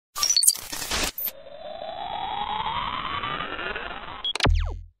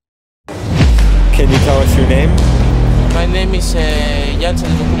tell us your name? My name is Giannis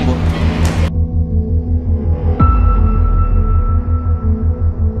Antetokounmpo.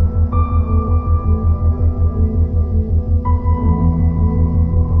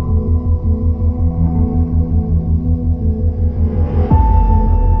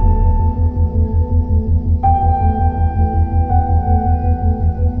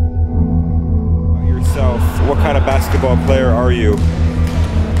 What kind of basketball player are you?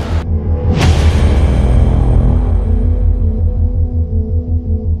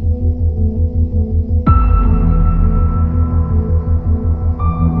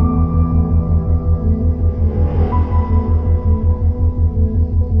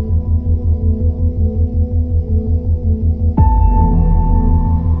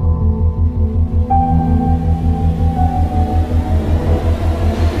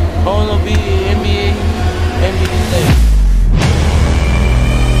 I want to be NBA player.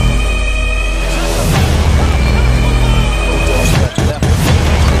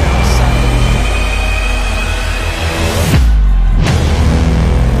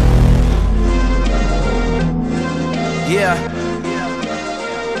 Yeah.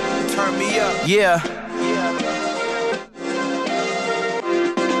 Turn me up. Yeah.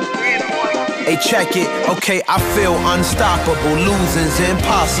 Hey, check it. Okay, I feel unstoppable. Losing's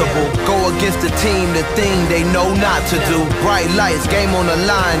impossible. Go against the team, the thing they know not to do. Bright lights, game on the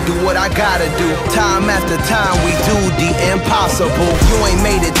line, do what I gotta do. Time after time, we do the impossible. You ain't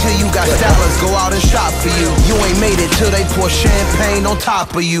made it till you got sellers go out and shop for you. You ain't made it till they pour champagne on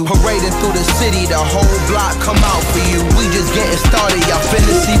top of you. Parading through the city, the whole block come out for you. We just getting started, y'all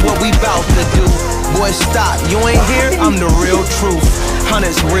finna see what we bout to do. Boy, stop, you ain't here, I'm the real truth.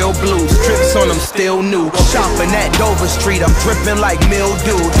 Hunters, real blue, strips on them still new. Shopping at Dover Street, I'm dripping like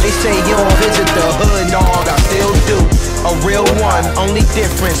mildew. They say you don't visit the hood, dog, I still do. A real one, only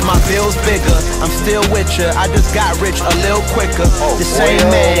difference, my bill's bigger. I'm still with ya, I just got rich a little quicker. The same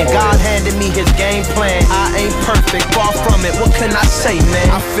man, God handed me his game plan. I ain't perfect, far from it, what can I say, man?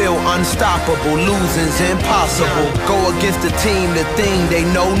 I feel unstoppable, losing's impossible. Go against the team, the thing they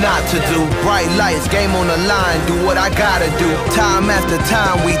know not to do. Bright lights, game on the line, do what I gotta do. Time after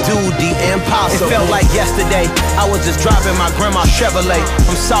time, we do the impossible. It felt like yesterday, I was just driving my grandma's Chevrolet.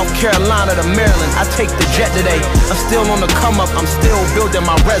 From South Carolina to Maryland, I take the jet today. I'm still on the come up, I'm still building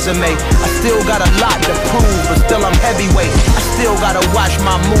my resume. I still got a lot to prove, but still I'm heavyweight. I still gotta watch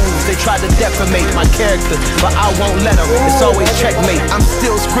my moves, they try to defamate my character, but I won't let them, it's always checkmate. I'm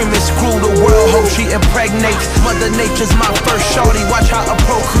still screaming, screw the world, hope she impregnates. Mother Nature's my first shorty, watch how I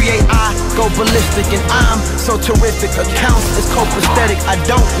procreate. I go ballistic and I'm so terrific. Accounts is copacetic, I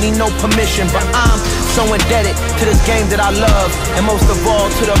don't need no permission, but I'm so indebted to this game that I love, and most of all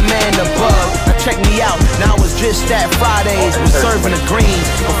to the man above. Now check me out, now it's just that Fridays, we're serving the greens.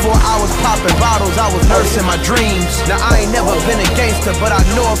 Before I was popping bottles, I was nursing my dreams. Now I ain't never been a gangster, but I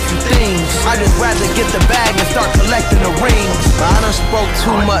know a few things. I just rather get the bag and start collecting the rings. I done spoke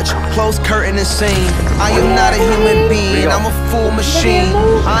too much, close curtain and scene. I am not a human being, I'm a full machine.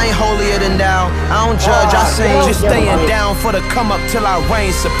 I ain't holier than thou, I don't judge, I sing. Just staying down for the come up till I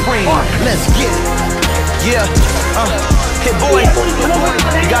reign supreme. Let's get it. Yeah, hit boy,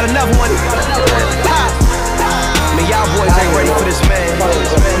 got another one. Pop. Man, y'all boys ain't ready for this, man.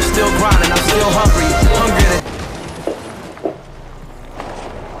 I'm still grinding, I'm still hungry.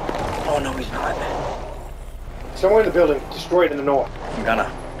 Oh no, he's not. Somewhere in the building, destroyed in the north. I'm gonna.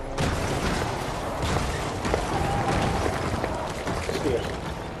 Stairs.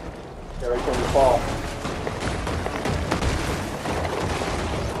 They're right from the fall.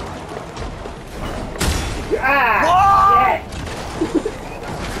 Ah! Shit!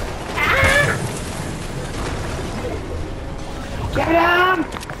 Get him!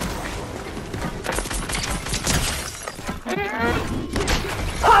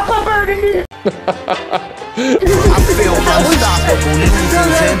 Pop a bird in here! I feel unstoppable,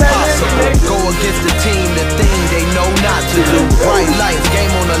 losing's impossible. Go against the team, the